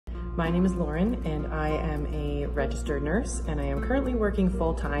My name is Lauren and I am a registered nurse, and I am currently working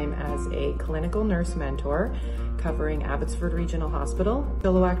full-time as a clinical nurse mentor covering Abbotsford Regional Hospital,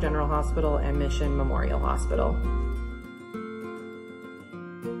 Chilliwack General Hospital, and Mission Memorial Hospital.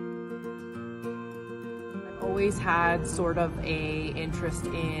 I've always had sort of a interest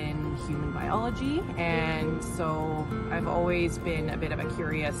in human biology, and so I've always been a bit of a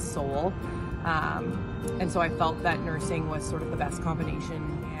curious soul. And so I felt that nursing was sort of the best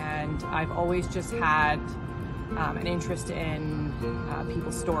combination, and I've always just had an interest in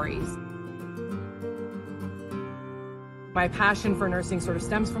people's stories. My passion for nursing sort of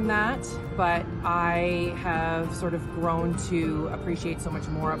stems from that, but I have sort of grown to appreciate so much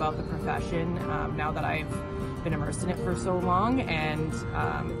more about the profession now that I've been immersed in it for so long, and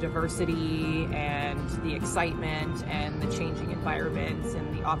diversity and the excitement and the changing environments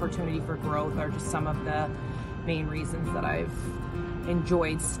and the opportunity for growth are just some of the main reasons that I've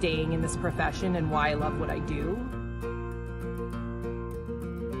enjoyed staying in this profession and why I love what I do.